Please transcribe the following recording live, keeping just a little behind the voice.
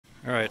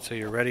Alright, so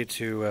you're ready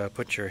to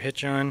put your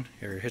hitch on,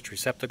 your hitch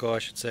receptacle I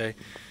should say,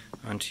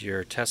 onto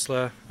your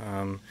Tesla.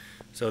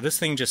 So this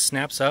thing just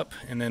snaps up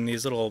and then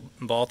these little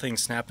ball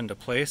things snap into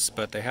place,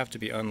 but they have to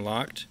be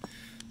unlocked.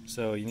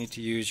 So you need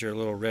to use your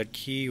little red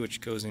key which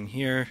goes in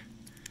here.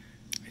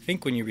 I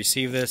think when you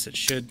receive this it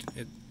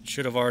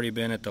should have already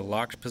been at the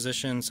locked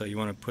position, so you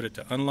want to put it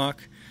to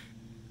unlock.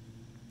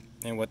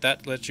 And what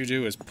that lets you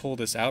do is pull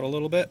this out a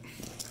little bit.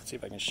 Let's see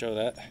if I can show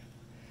that.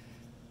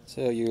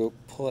 So you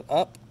pull it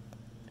up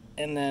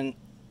and then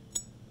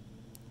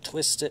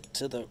twist it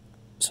to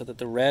so that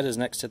the red is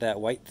next to that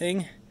white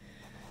thing,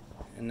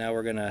 and now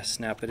we're gonna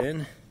snap it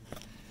in.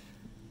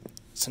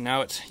 So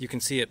now you can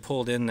see it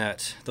pulled in,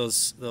 that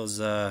those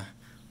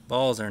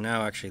balls are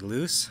now actually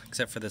loose,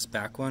 except for this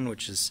back one,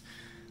 which is,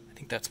 I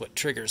think that's what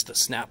triggers the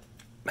snap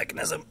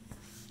mechanism.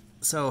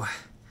 So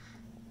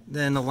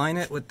then align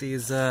it with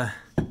these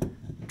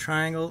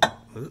triangle.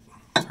 Ooh,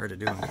 it's hard to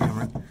do on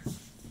camera.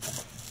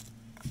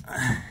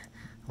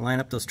 Line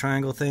up those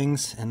triangle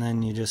things, and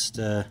then you just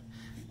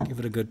give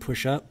it a good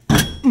push up.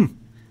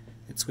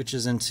 It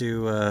switches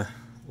into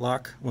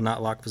lock, well,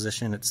 not lock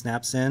position, it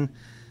snaps in.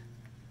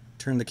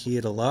 Turn the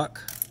key to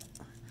lock,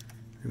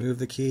 remove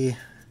the key,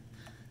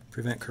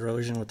 prevent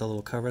corrosion with the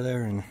little cover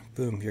there, and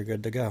boom, you're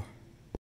good to go.